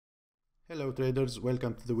Hello traders,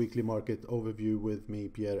 welcome to the weekly market overview with me,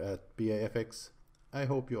 Pierre at PAFX. I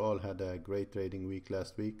hope you all had a great trading week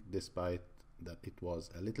last week, despite that it was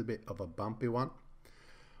a little bit of a bumpy one.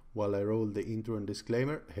 While I roll the intro and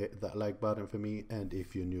disclaimer, hit that like button for me, and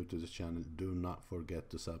if you're new to the channel, do not forget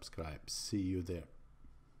to subscribe. See you there.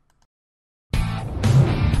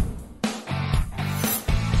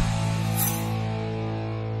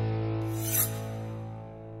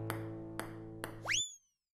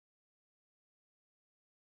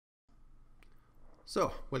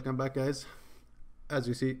 So, welcome back guys. As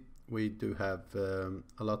you see, we do have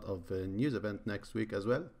a lot of news event next week as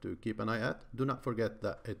well to keep an eye at. Do not forget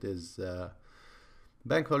that it is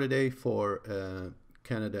bank holiday for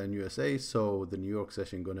Canada and USA, so the New York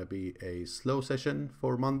session gonna be a slow session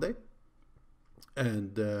for Monday.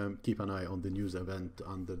 And keep an eye on the news event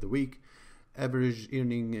under the week. Average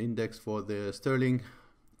earning index for the sterling,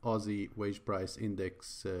 Aussie wage price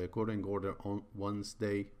index quarter order on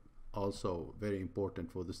Wednesday. Also very important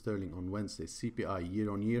for the sterling on Wednesday, CPI year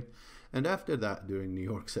on year. And after that, during New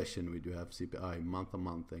York session, we do have CPI month on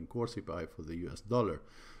month and core CPI for the US dollar.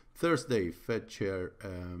 Thursday, Fed Chair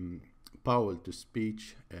Powell to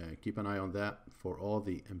speech. Keep an eye on that for all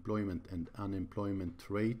the employment and unemployment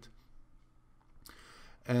rate.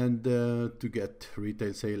 And to get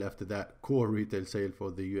retail sale after that, core retail sale for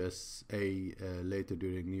the USA later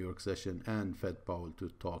during New York session, and Fed Powell to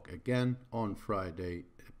talk again on Friday.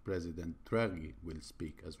 President Draghi will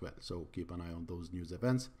speak as well, so keep an eye on those news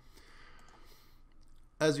events.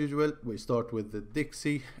 As usual, we start with the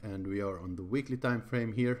Dixie, and we are on the weekly time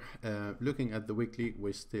frame here. Looking at the weekly,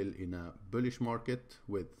 we're still in a bullish market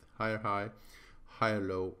with higher high, higher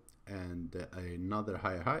low, and another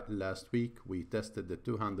higher high. Last week we tested the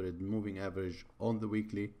 200 moving average on the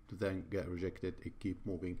weekly to then get rejected and keep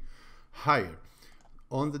moving higher.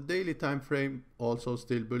 On the daily time frame, also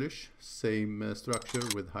still bullish, same structure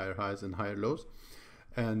with higher highs and higher lows.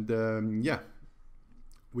 And yeah,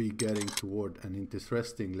 we're getting toward an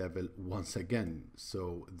interesting level once again.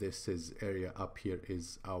 So this is area up here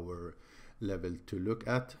is our level to look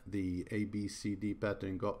at. The ABCD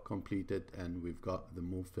pattern got completed, and we've got the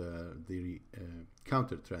move, the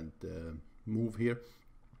counter trend move here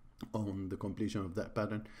on the completion of that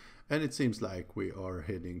pattern, and it seems like we are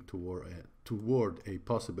heading toward a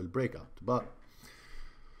possible breakout. But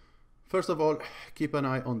first of all, keep an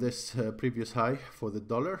eye on this previous high for the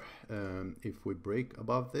dollar. If we break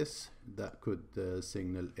above this, that could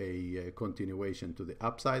signal a continuation to the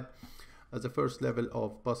upside. As a first level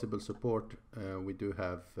of possible support, we do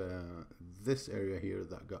have this area here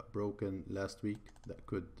that got broken last week that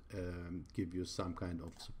could give you some kind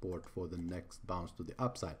of support for the next bounce to the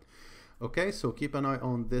upside. Okay, so keep an eye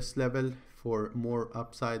on this level. For more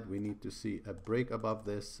upside, we need to see a break above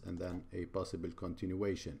this and then a possible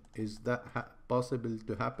continuation. Is that possible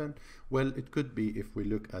to happen? Well, it could be if we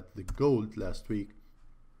look at the gold last week,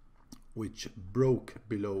 which broke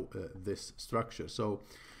below this structure. So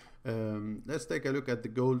let's take a look at the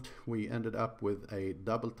gold. We ended up with a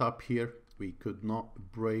double top here. We could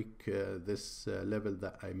not break this level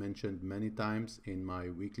that I mentioned many times in my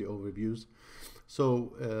weekly overviews.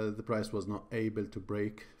 So the price was not able to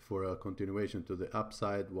break for a continuation to the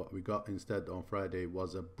upside. What we got instead on Friday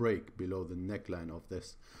was a break below the neckline of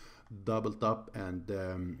this double top, and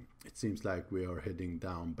it seems like we are heading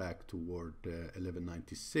down back toward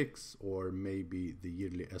 1196, or maybe the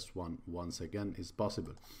yearly S1 once again is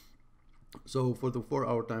possible. So for the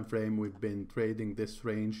 4-hour time frame, we've been trading this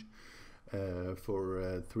range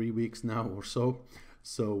for 3 weeks now or so.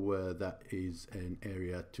 So that is an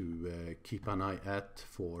area to keep an eye at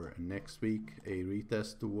for next week. A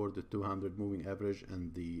retest toward the 200 moving average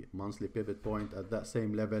and the monthly pivot point at that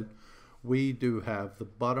same level. We do have the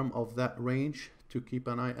bottom of that range to keep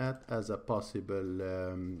an eye at as a possible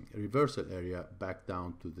reversal area back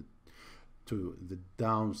down to the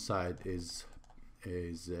downside is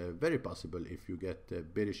very possible if you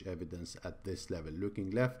get bearish evidence at this level. Looking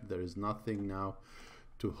left, there is nothing now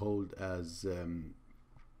to hold as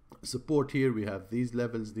support here. We have these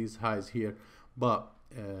levels, these highs here, but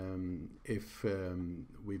if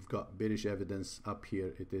we've got bearish evidence up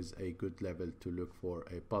here, it is a good level to look for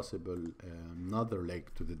a possible another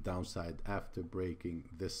leg to the downside after breaking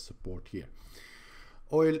this support here.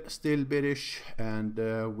 Oil still bearish, and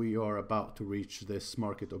we are about to reach this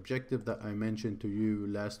market objective that I mentioned to you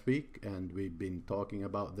last week, and we've been talking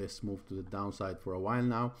about this move to the downside for a while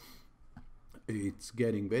now. It's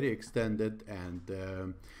getting very extended, and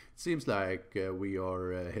it seems like we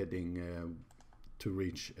are heading to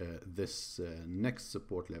reach this next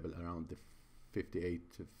support level around the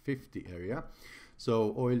 58 to 50 area.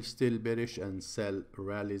 So oil still bearish and sell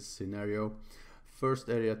rallies scenario. First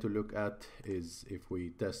area to look at is if we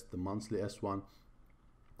test the monthly S1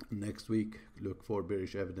 next week. Look for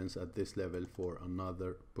bearish evidence at this level for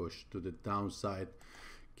another push to the downside.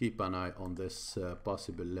 Keep an eye on this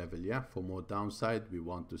possible level. Yeah, for more downside we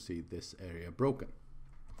want to see this area broken.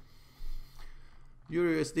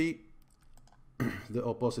 Euro USD, the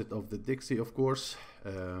opposite of the Dixie, of course,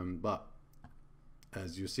 but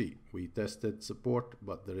as you see, we tested support,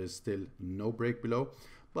 but there is still no break below.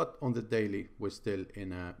 But on the daily, we're still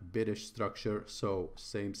in a bearish structure, so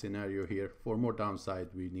same scenario here. For more downside,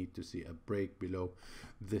 we need to see a break below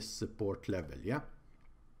this support level. Yeah,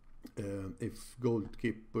 if gold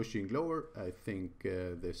keep pushing lower, I think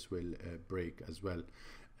this will break as well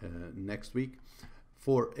next week.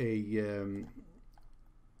 For a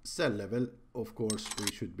sell level, of course, we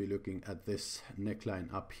should be looking at this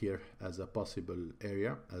neckline up here as a possible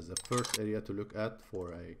area, as a first area to look at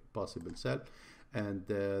for a possible sell. And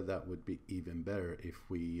that would be even better if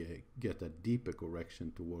we get a deeper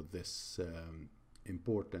correction toward this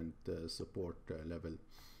important support level,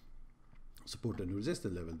 support and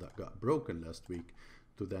resistance level that got broken last week,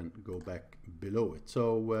 to then go back below it.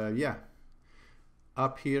 So yeah,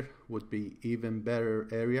 up here would be even better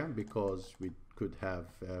area, because we could have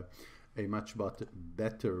a much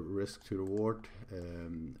better risk to reward.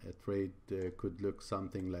 A trade could look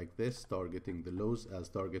something like this, targeting the lows as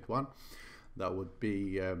target one. That would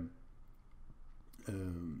be a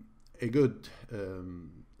good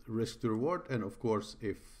risk to reward. And of course,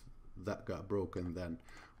 if that got broken, then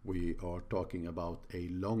we are talking about a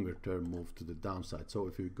longer term move to the downside. So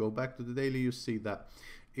if you go back to the daily, you see that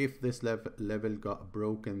if this level got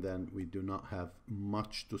broken, then we do not have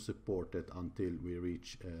much to support it until we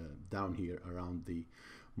reach down here around the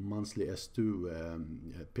monthly S2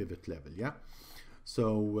 pivot level. Yeah,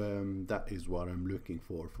 so that is what I'm looking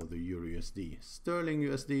for the Euro USD. Sterling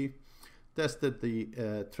USD tested the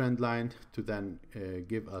trend line to then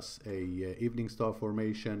give us a evening star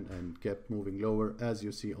formation and kept moving lower. As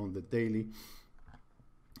you see on the daily,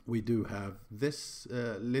 we do have this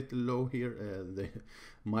little low here, the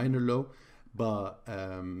minor low, but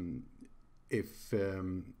if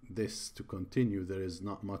this to continue, there is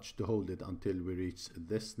not much to hold it until we reach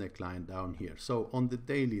this neckline down here. So on the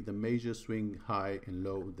daily, the major swing high and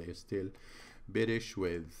low, they are still bearish,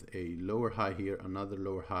 with a lower high here, another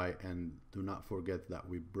lower high, and do not forget that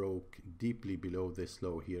we broke deeply below this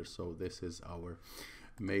low here. So this is our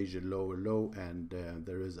major lower low, and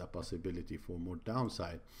there is a possibility for more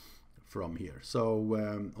downside from here. So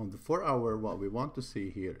on the 4 hour, what we want to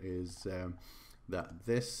see here is that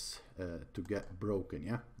this to get broken,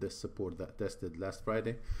 yeah, this support that tested last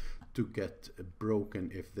Friday, to get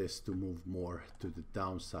broken, if this to move more to the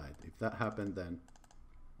downside. If that happened, then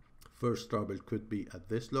first trouble could be at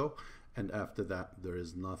this low, and after that there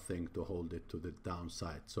is nothing to hold it to the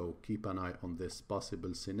downside. So keep an eye on this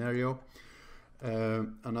possible scenario.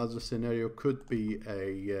 Another scenario could be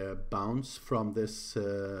a bounce from this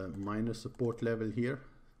minor support level here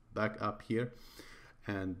back up here,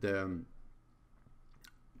 and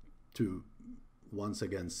to once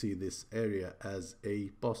again see this area as a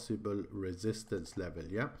possible resistance level.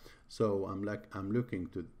 Yeah, so I'm looking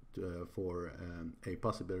for a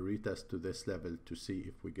possible retest to this level to see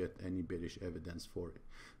if we get any bearish evidence for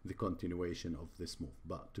the continuation of this move.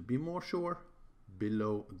 But to be more sure,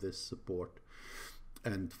 below this support,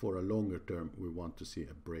 and for a longer term, we want to see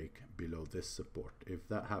a break below this support. If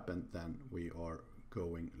that happened, then we are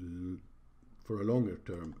going for a longer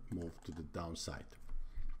term move to the downside.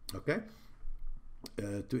 Okay,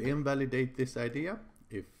 to invalidate this idea,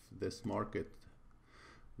 if this market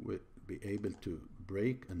would be able to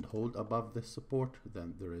break and hold above this support,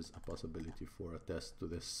 then there is a possibility for a test to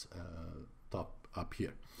this top up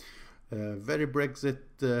here. Very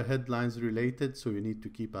Brexit headlines related, so you need to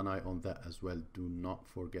keep an eye on that as well. Do not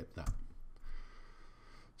forget that.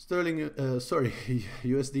 Sterling, sorry,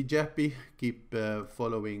 USD JAPY, keep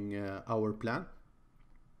following our plan.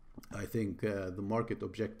 I think the market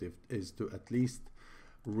objective is to at least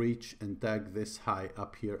reach and tag this high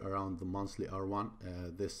up here around the monthly R1.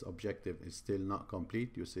 This objective is still not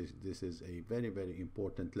complete. You see, this is a very, very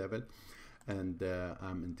important level, and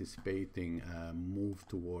I'm anticipating a move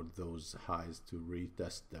toward those highs to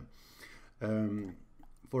retest them.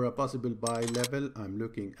 For a possible buy level, I'm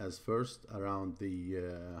looking as first around the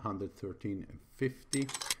 113.50.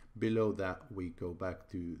 Below that, we go back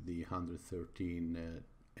to the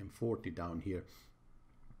 113.40 down here,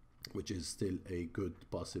 which is still a good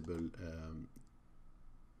possible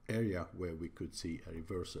area where we could see a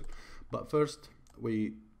reversal. But first,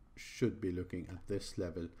 we should be looking at this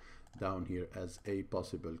level down here as a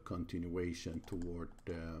possible continuation toward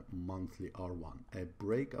monthly R1. A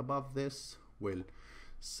break above this will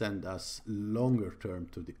send us longer term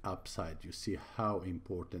to the upside. You see how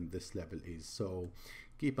important this level is, so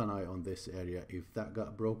keep an eye on this area. If that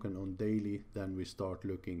got broken on daily, then we start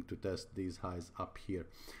looking to test these highs up here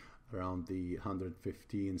around the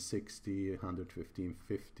 115.60,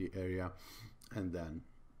 115.50 area, and then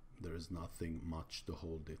there is nothing much to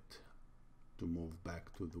hold it to move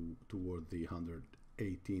back to toward the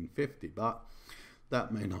 118.50, but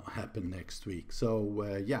that may not happen next week. So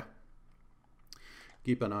yeah,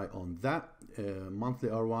 keep an eye on that. Monthly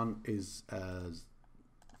R1 is as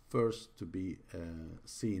first to be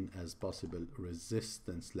seen as possible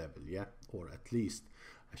resistance level, yeah, or at least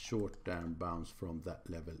a short-term bounce from that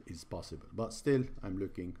level is possible. But still, I'm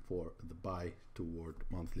looking for the buy toward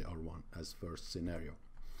monthly R1 as first scenario.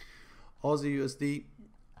 Aussie USD,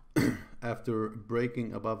 after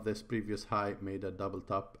breaking above this previous high, made a double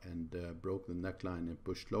top and broke the neckline and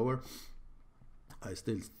pushed lower. I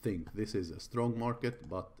still think this is a strong market,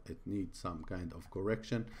 but it needs some kind of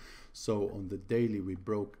correction. So on the daily, we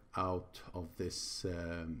broke out of this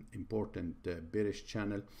important bearish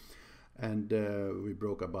channel, and we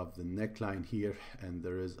broke above the neckline here, and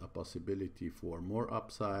there is a possibility for more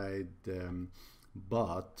upside,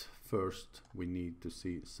 but first we need to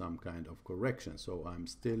see some kind of correction. So I'm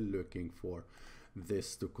still looking for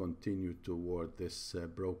this to continue toward this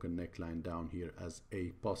broken neckline down here as a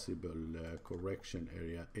possible correction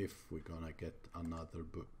area if we're gonna get another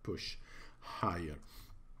push higher.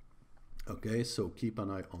 Okay, so keep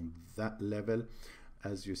an eye on that level.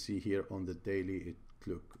 As you see here on the daily, it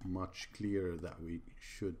look much clearer that we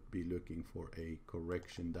should be looking for a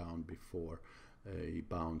correction down before a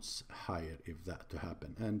bounce higher, if that to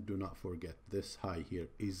happen. And do not forget, this high here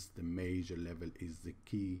is the major level, is the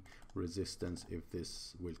key resistance if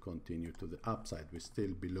this will continue to the upside. We're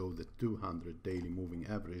still below the 200 daily moving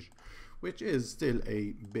average, which is still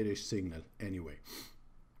a bearish signal anyway.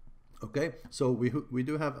 Okay, so we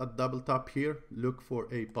do have a double top here. Look for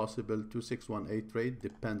a possible 2618 trade.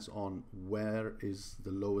 Depends on where is the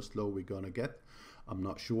lowest low we're gonna get. I'm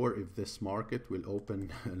not sure if this market will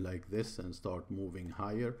open like this and start moving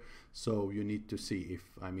higher. So you need to see if,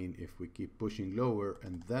 I mean, if we keep pushing lower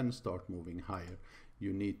and then start moving higher,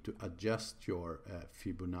 you need to adjust your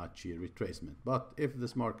Fibonacci retracement. But if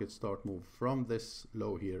this market start move from this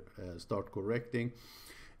low here, start correcting,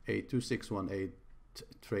 a 2618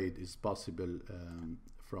 trade is possible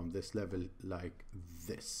from this level like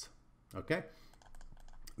this. Okay,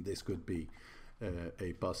 this could be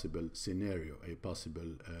a possible scenario, a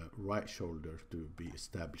possible right shoulder to be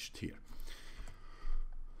established here.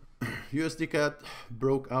 USD CAD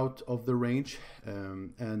broke out of the range,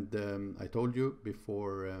 and I told you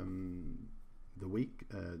before the week,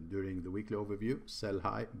 during the weekly overview, sell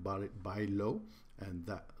high, buy low, and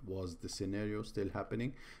that was the scenario still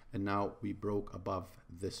happening. And now we broke above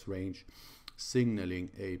this range, signaling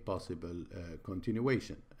a possible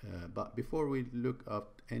continuation. But before we look at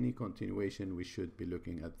any continuation, we should be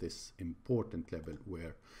looking at this important level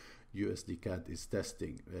where USD CAD is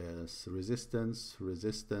testing resistance,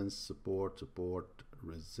 resistance, support, support,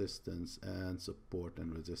 resistance, and support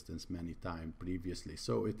and resistance many times previously.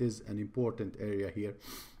 So it is an important area here,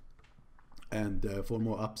 and for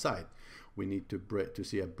more upside we need to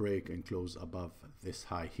see a break and close above this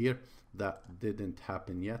high here. That didn't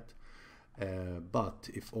happen yet, but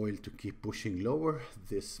if oil to keep pushing lower,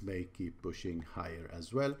 this may keep pushing higher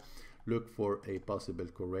as well. Look for a possible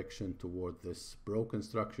correction toward this broken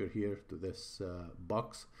structure here, to this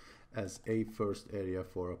box, as a first area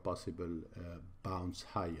for a possible bounce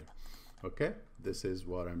higher. Okay, this is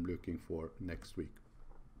what I'm looking for next week.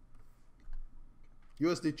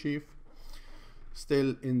 USD Chief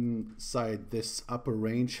still inside this upper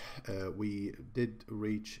range. We did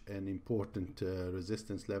reach an important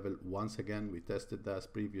resistance level once again. We tested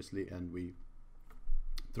that previously, and we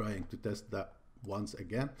trying to test that once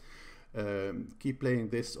again. Keep playing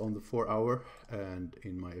this on the 4-hour, and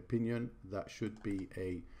in my opinion that should be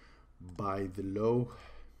a buy the low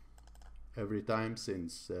every time,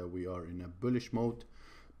 since we are in a bullish mode.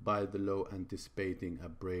 Buy the low, anticipating a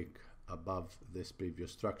break above this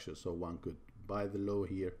previous structure. So one could buy the low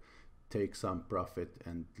here, take some profit,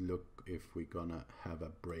 and look if we're gonna have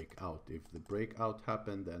a breakout. If the breakout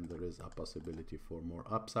happened, then there is a possibility for more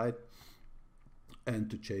upside. And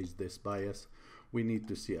to change this bias, we need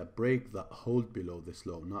to see a break that hold below this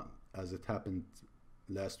low, not as it happened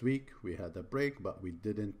last week. We had a break, but we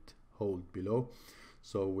didn't hold below.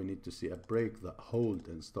 So we need to see a break that hold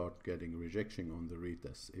and start getting rejection on the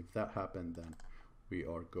retest. If that happened, then we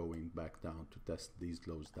are going back down to test these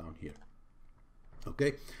lows down here.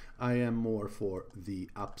 Okay, I am more for the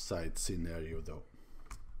upside scenario though.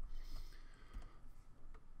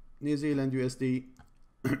 New Zealand USD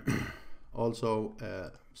also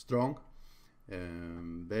strong,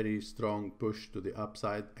 very strong push to the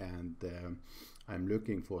upside, and I'm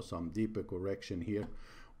looking for some deeper correction here.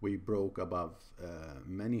 We broke above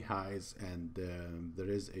many highs, and there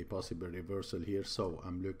is a possible reversal here, so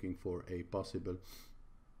I'm looking for a possible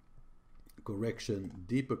correction,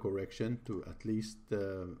 deeper correction, to at least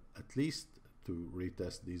to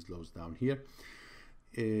retest these lows down here,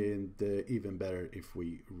 and even better if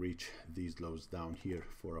we reach these lows down here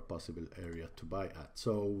for a possible area to buy at.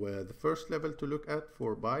 So the first level to look at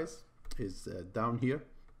for buys is down here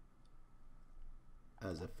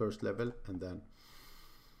as a first level, and then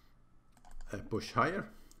a push higher.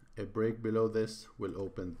 A break below this will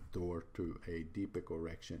open the door to a deeper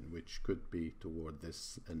correction, which could be toward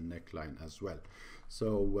this neckline as well. So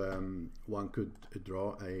one could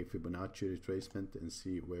draw a Fibonacci retracement and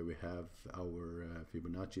see where we have our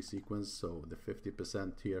Fibonacci sequence. So the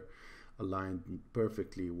 50% here aligned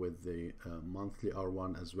perfectly with the monthly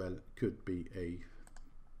R1 as well could be a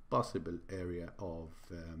possible area of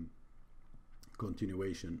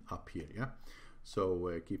continuation up here. Yeah.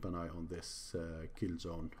 So keep an eye on this kill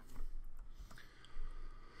zone.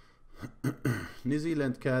 New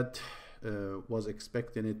Zealand CAD was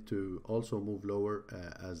expecting it to also move lower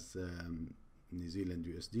as New Zealand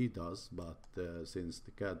USD does, but since the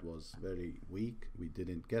CAD was very weak, we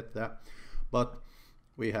didn't get that. But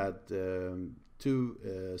we had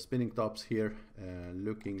two spinning tops here.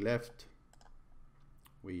 Looking left,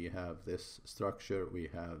 we have this structure, we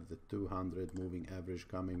have the 200 moving average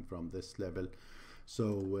coming from this level,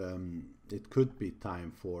 so it could be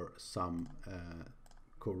time for some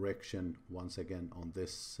correction once again on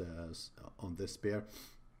this pair.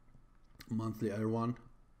 Monthly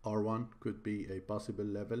R1 could be a possible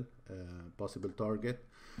level, possible target,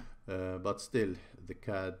 but still the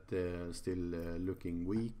CAD still looking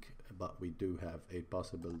weak. But we do have a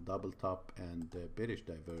possible double top and bearish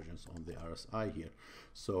divergence on the RSI here.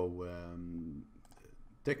 So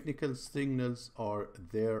technical signals are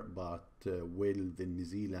there, but will the New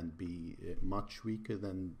Zealand be much weaker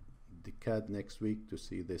than the CAD next week to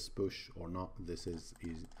see this push or not? This is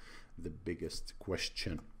the biggest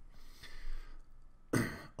question.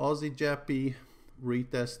 Aussie Jappy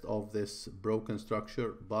retest of this broken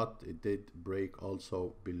structure, but it did break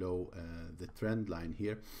also below the trend line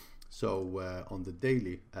here. So on the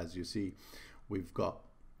daily, as you see, we've got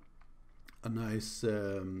a nice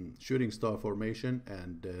shooting star formation,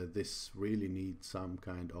 and this really needs some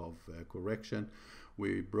kind of correction.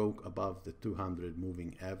 We broke above the 200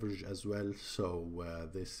 moving average as well, so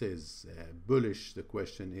this is bullish. The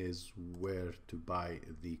question is where to buy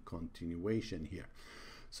the continuation here.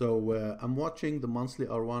 So I'm watching the monthly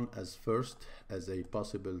R1 as first as a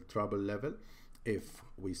possible trouble level. If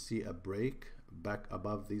we see a break back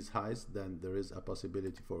above these highs, then there is a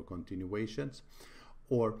possibility for continuations,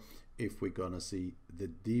 or if we're gonna see the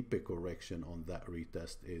deeper correction on that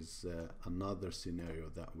retest is another scenario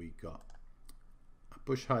that we got a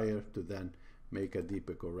push higher to then make a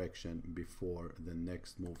deeper correction before the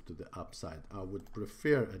next move to the upside. I would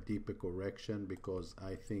prefer a deeper correction because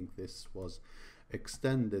I think this was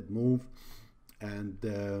extended move, and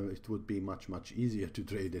it would be much easier to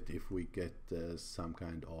trade it if we get some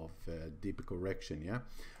kind of deeper correction. Yeah,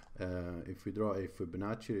 if we draw a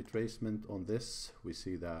Fibonacci retracement on this, we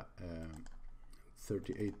see that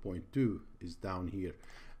 38.2 is down here,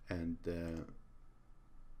 and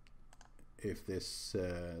if this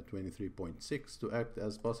 23.6 to act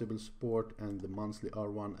as possible support, and the monthly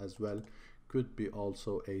R1 as well could be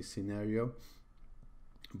also a scenario.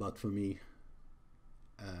 But for me,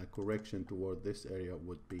 correction toward this area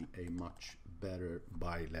would be a much better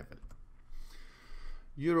buy level.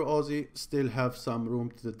 Euro Aussie still have some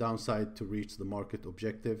room to the downside to reach the market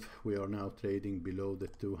objective. We are now trading below the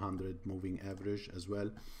 200 moving average as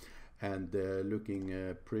well, and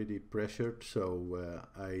looking pretty pressured. So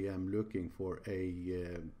I am looking for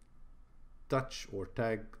a touch or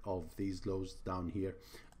tag of these lows down here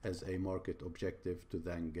as a market objective to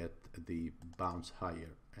then get the bounce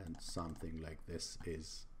higher, and something like this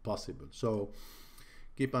is possible. So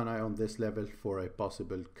keep an eye on this level for a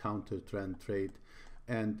possible counter trend trade,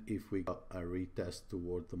 and if we got a retest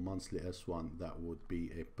toward the monthly S1, that would be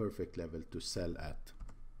a perfect level to sell at.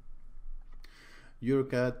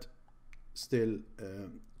 EuroCAD still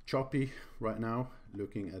choppy right now.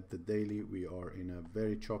 Looking at the daily, we are in a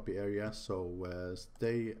very choppy area, so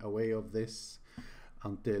stay away of this.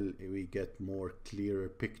 until we get more clearer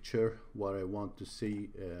picture. What I want to see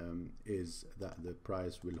is that the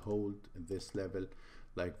price will hold this level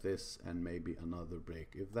like this and maybe another break.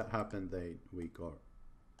 If that happens, then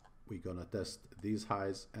we're gonna test these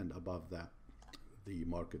highs, and above that the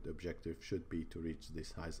market objective should be to reach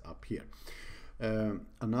these highs up here.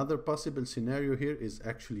 Another possible scenario here is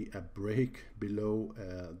actually a break below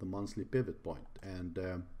the monthly pivot point,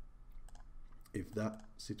 and if that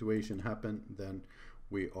situation happen, then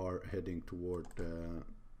we are heading toward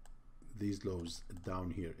these lows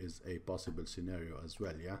down here is a possible scenario as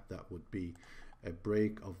well. Yeah, that would be a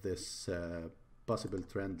break of this possible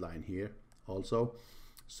trend line here also.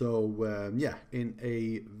 So yeah, in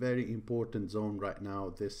a very important zone right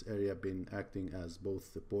now, this area been acting as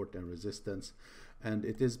both support and resistance, and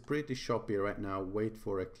it is pretty choppy right now. Wait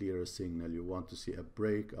for a clearer signal. You want to see a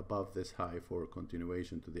break above this high for a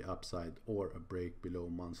continuation to the upside, or a break below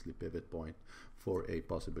monthly pivot point for a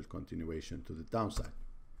possible continuation to the downside.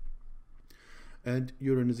 And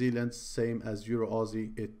Euro New Zealand, same as Euro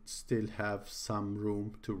Aussie, it still have some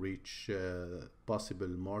room to reach possible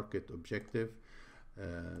market objective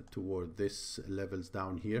toward this levels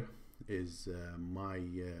down here is my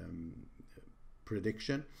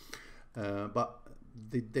prediction. But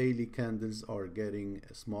the daily candles are getting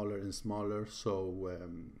smaller and smaller, so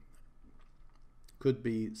could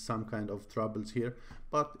be some kind of troubles here,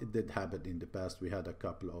 but it did happen in the past. We had a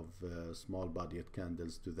couple of small bodied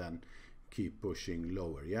candles to then keep pushing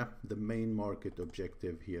lower. Yeah, the main market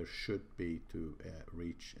objective here should be to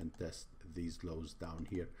reach and test these lows down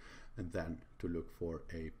here, and then to look for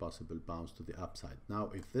a possible bounce to the upside.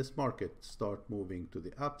 Now, if this market start moving to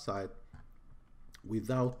the upside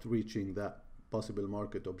without reaching that possible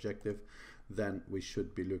market objective, then we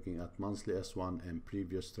should be looking at monthly S1 and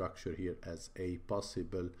previous structure here as a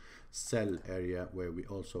possible sell area, where we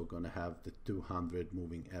also gonna have the 200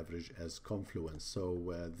 moving average as confluence.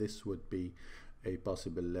 So this would be a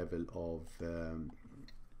possible level of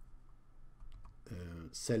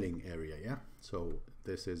selling area. Yeah, so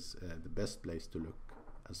this is the best place to look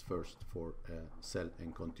as first for sell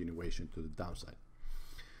and continuation to the downside.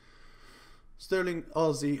 Sterling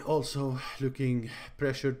Aussie also looking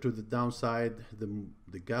pressure to the downside.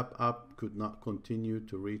 The gap up could not continue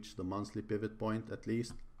to reach the monthly pivot point, at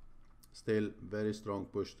least. Still very strong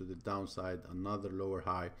push to the downside, another lower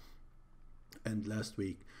high, and last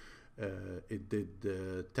week it did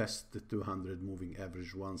test the 200 moving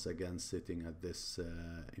average once again, sitting at this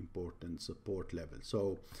important support level.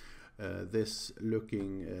 So this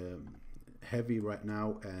looking heavy right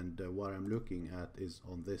now, and what I'm looking at is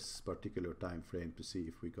on this particular time frame to see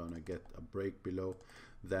if we're gonna get a break below.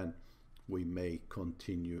 Then we may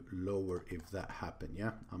continue lower if that happen.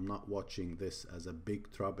 Yeah, I'm not watching this as a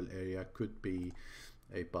big trouble area. Could be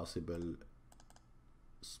a possible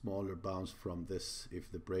smaller bounce from this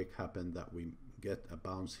if the break happened, that we get a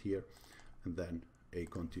bounce here and then a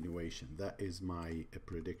continuation. That is my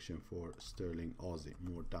prediction for Sterling Aussie,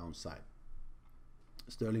 more downside.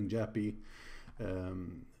 Sterling Jappy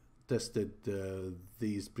tested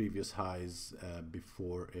these previous highs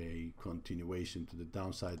before a continuation to the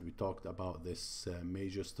downside. We talked about this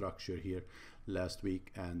major structure here last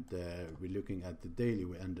week, and we're looking at the daily.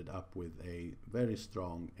 We ended up with a very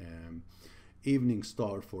strong evening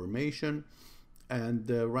star formation, and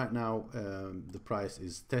right now the price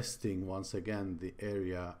is testing once again the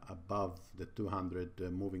area above the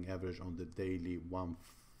 200 moving average on the daily.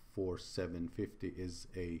 14750 is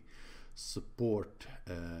a support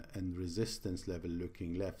and resistance level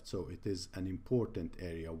looking left, so it is an important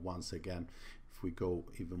area once again. If we go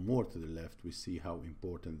even more to the left, we see how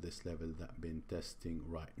important this level that been testing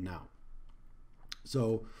right now.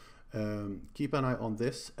 So keep an eye on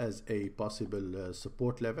this as a possible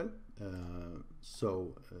support level.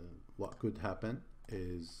 What could happen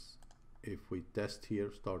is, if we test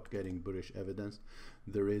here, start getting bullish evidence,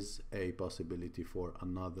 there is a possibility for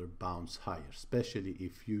another bounce higher, especially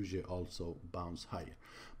if Fuji also bounce higher.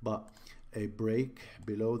 But a break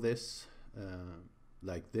below this,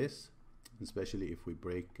 like this, especially if we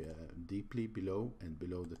break deeply below and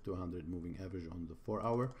below the 200 moving average on the 4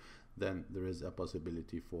 hour, then there is a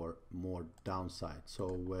possibility for more downside.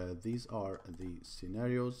 So these are the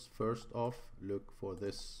scenarios. First off, look for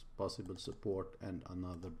this possible support, and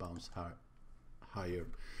another bounce higher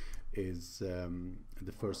is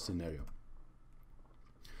the first scenario.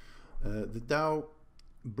 The Dow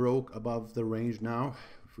broke above the range now.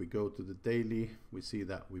 If we go to the daily, we see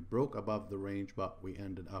that we broke above the range, but we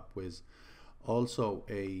ended up with also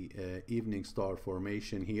a evening star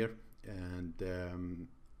formation here, and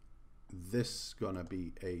this gonna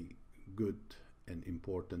be a good an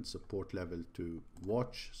important support level to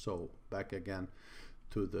watch. So back again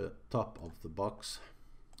to the top of the box,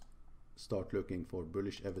 start looking for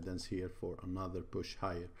bullish evidence here for another push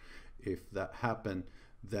higher. If that happen,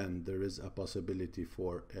 then there is a possibility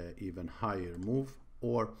for an even higher move,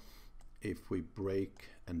 or if we break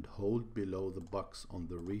and hold below the box on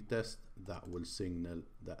the retest, that will signal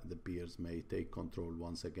that the bears may take control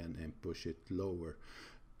once again and push it lower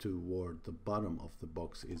toward the bottom of the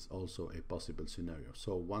box is also a possible scenario.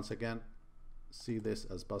 So once again, see this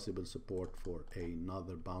as possible support for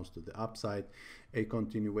another bounce to the upside, a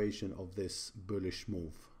continuation of this bullish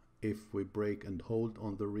move. If we break and hold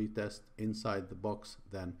on the retest inside the box,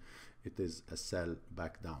 then it is a sell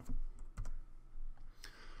back down.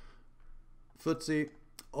 FTSE,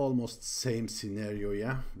 almost same scenario,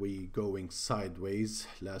 yeah. We going sideways.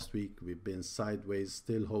 Last week we've been sideways,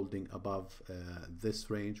 still holding above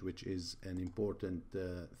this range, which is an important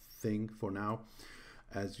thing for now.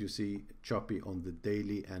 As you see, choppy on the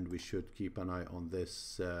daily, and we should keep an eye on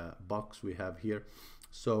this box we have here.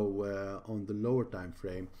 So on the lower time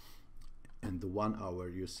frame, in the 1 hour,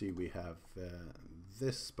 you see we have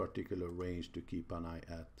this particular range to keep an eye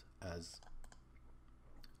at as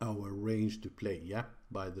our range to play, yeah.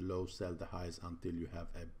 Buy the low, sell the highs until you have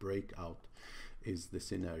a breakout is the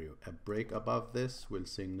scenario. A break above this will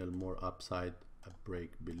signal more upside. A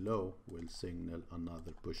break below will signal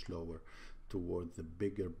another push lower toward the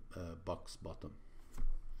bigger box bottom.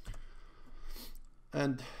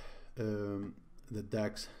 And the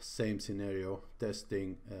DAX, same scenario,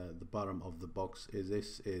 testing the bottom of the box.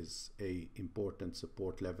 This is a important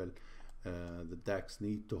support level. The DAX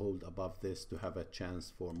need to hold above this to have a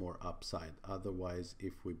chance for more upside. Otherwise,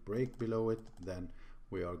 if we break below it, then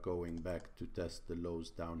we are going back to test the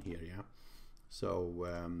lows down here, yeah. So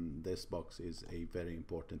this box is a very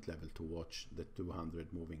important level to watch. The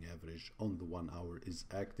 200 moving average on the 1 hour is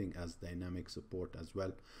acting as dynamic support as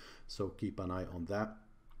well, so keep an eye on that.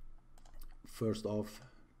 First off,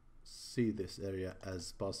 see this area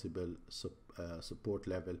as possible support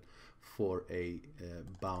level for a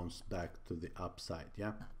bounce back to the upside,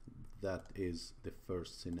 yeah. That is the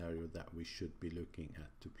first scenario that we should be looking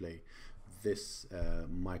at to play this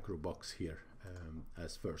micro box here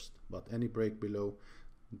as first. But any break below,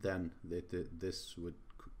 then this would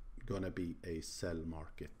gonna be a sell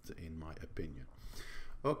market in my opinion.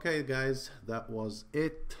 Okay guys, that was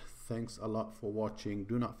it. Thanks a lot for watching.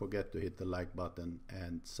 Do not forget to hit the like button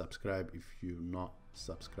and subscribe if you're not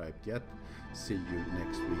subscribed yet. See you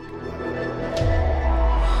next week.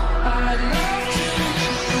 Bye.